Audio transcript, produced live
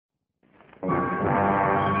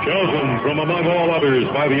Chosen from among all others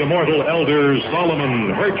by the immortal elders Solomon,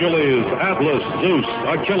 Hercules, Atlas, Zeus,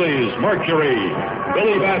 Achilles, Mercury,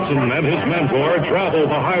 Billy Batson and his mentor travel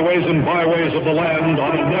the highways and byways of the land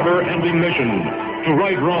on a never-ending mission to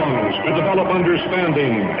right wrongs, to develop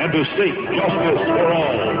understanding, and to seek justice for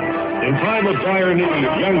all. In time of dire need,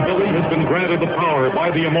 young Billy has been granted the power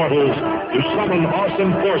by the immortals to summon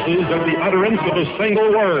awesome forces at the utterance of a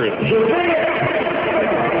single word.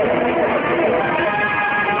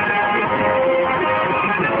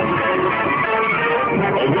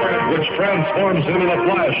 A word which transforms him in a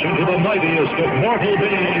flash into the mightiest of mortal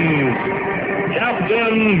beings,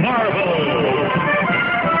 Captain Marvel.